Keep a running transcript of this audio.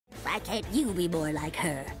Why can't you be more like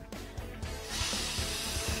her?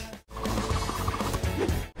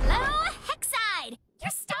 Hello, Hexside! Your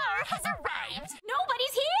star has arrived!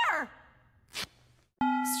 Nobody's here!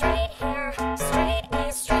 Straight hair, straight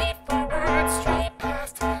A, straight forward, straight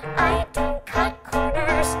past. I don't cut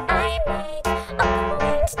corners, I make a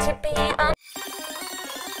point to be a...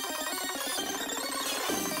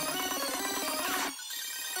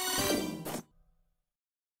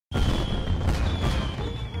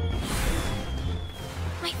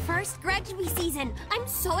 My first Grudgeby season! I'm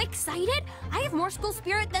so excited! I have more school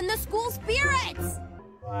spirit than the school spirits!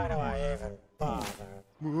 Why do I even bother?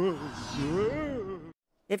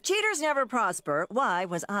 If cheaters never prosper, why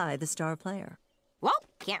was I the star player? Well,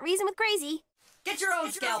 can't reason with crazy. Get your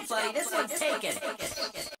own scalp, buddy. This one's taken.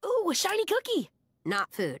 Ooh, a shiny cookie.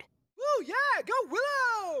 Not food. Ooh, yeah, go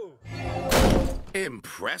Willow!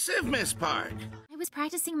 Impressive, Miss Park. I was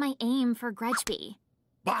practicing my aim for Grudgeby.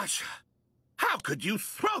 Basha, how could you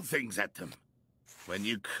throw things at them when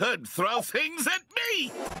you could throw things at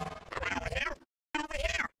me?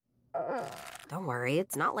 Don't worry,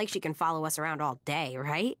 it's not like she can follow us around all day,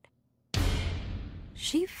 right?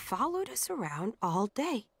 She followed us around all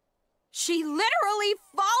day. She literally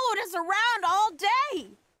followed us around all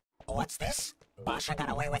day! What's this? Basha got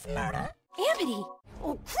away with murder? Amity!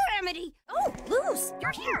 Oh, Cramity! Oh, Luz,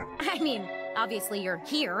 you're here! I mean, obviously you're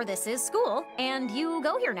here, this is school, and you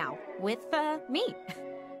go here now, with, me.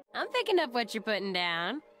 I'm picking up what you're putting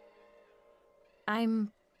down.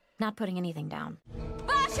 I'm not putting anything down.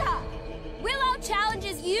 Basha! Willow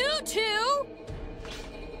challenges you to...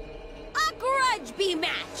 a Grudgeby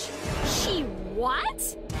match! She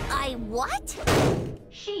what? I what?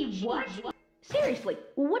 She what? Seriously,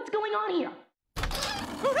 what's going on here?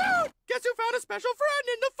 Hoot! Guess who found a special friend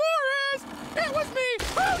in the forest? It was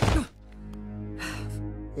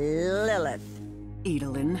me! Lilith.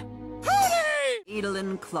 Edelyn. Hooty!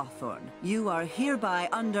 Edelyn Clawthorn, you are hereby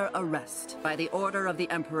under arrest by the order of the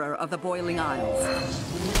Emperor of the Boiling Isles.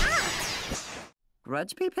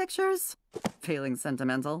 Grudgeby pictures? Feeling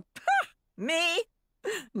sentimental? Me?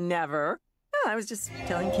 Never. I was just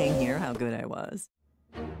telling King here how good I was.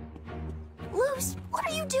 Luz, what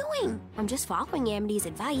are you doing? I'm just following Amity's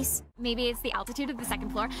advice. Maybe it's the altitude of the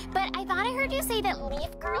second floor, but I thought I heard you say that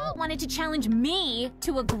Leaf Girl wanted to challenge me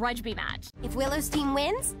to a Grudgeby match. If Willow's team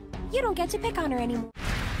wins, you don't get to pick on her anymore.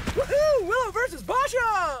 Woohoo! Willow versus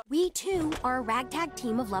Basha! We, too, are a ragtag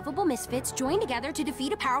team of lovable misfits joined together to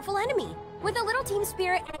defeat a powerful enemy. With a little team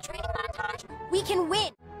spirit and a training montage, we can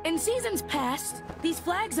win! In seasons past, these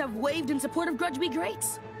flags have waved in support of Grudgeby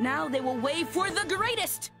greats. Now they will wave for the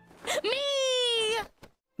greatest! Me!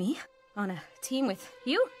 Me? On a team with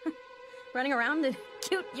you? Running around in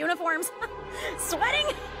cute uniforms? Sweating?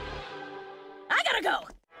 I gotta go!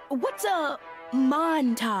 What's a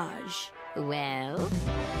montage? Well...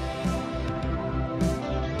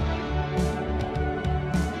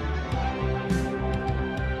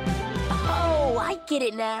 Oh, I get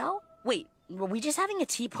it now. Wait, were we just having a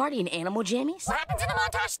tea party in Animal Jammies? What happens in the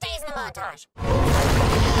montage stays in the montage.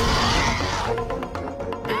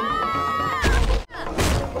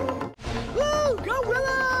 Woo! Go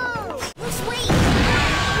Willow! Luz, wait!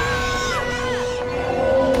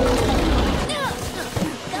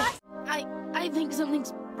 I think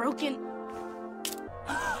something's broken.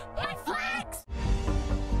 It flags!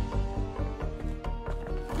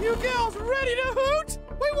 You gals ready to hoot?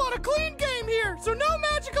 We want a clean game here, so no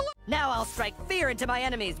magical... Now I'll strike fear into my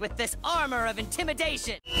enemies with this armor of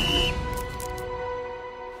intimidation.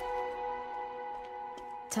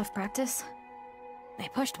 Tough practice? I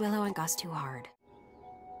pushed Willow and Gus too hard.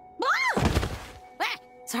 Ah! Ah!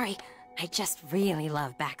 Sorry, I just really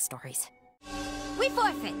love backstories. We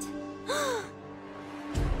forfeit!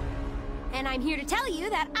 And I'm here to tell you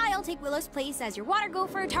that I'll take Willow's place as your water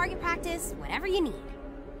gopher, target practice, whatever you need.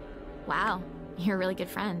 Wow, you're a really good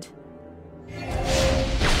friend.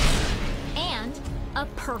 And a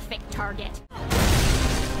perfect target.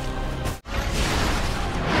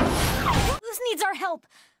 Luz needs our help.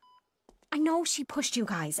 I know she pushed you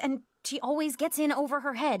guys, and she always gets in over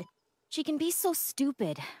her head. She can be so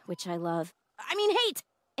stupid, which I love. I mean, hate!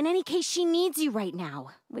 In any case, she needs you right now,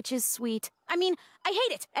 which is sweet. I mean, I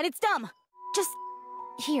hate it, and it's dumb. Just...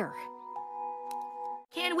 here.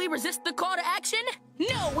 Can we resist the call to action?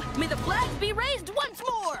 No! May the flags be raised once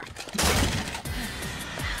more!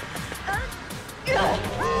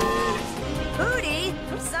 Hooty,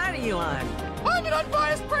 which side are you on? I'm an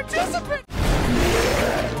unbiased participant!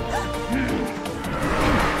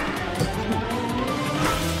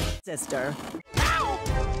 Sister. Ow!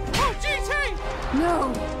 Oh, geez, hey!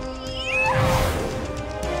 No!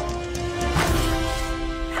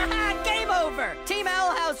 over. Team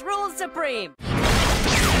Owl House rules supreme.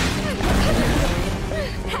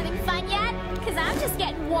 Having fun yet? Because I'm just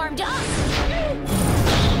getting warmed up.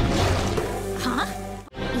 Huh?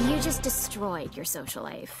 You just destroyed your social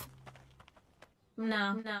life.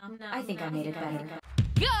 No. I think I made it better.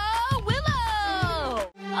 Go,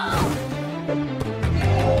 Willow!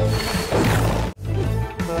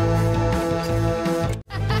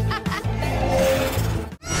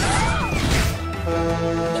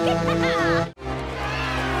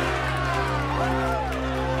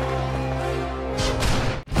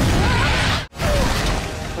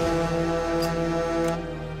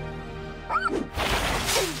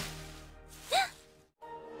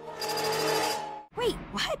 Wait,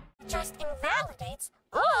 what? Just invalidates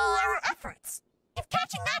all our efforts. If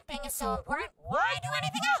catching that thing is so important, why do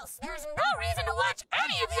anything else? There's no reason to watch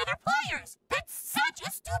any of the other players. That's such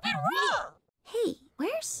a stupid rule. Hey,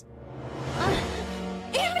 where's...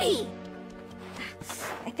 Amity!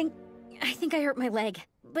 I think I hurt my leg,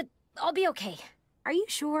 but I'll be okay. Are you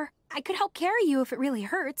sure? I could help carry you if it really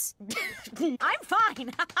hurts. I'm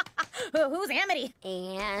fine. Who's Amity?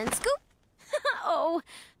 And scoop. Oh,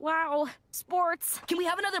 wow. Sports. Can we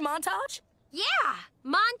have another montage? Yeah!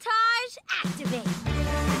 Montage activate.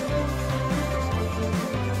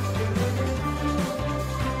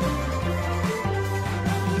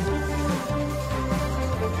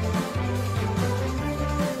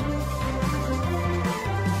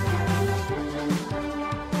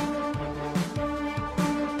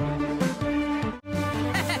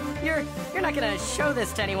 You're not gonna show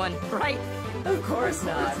this to anyone, right? Of course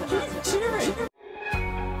not. Keep cheering.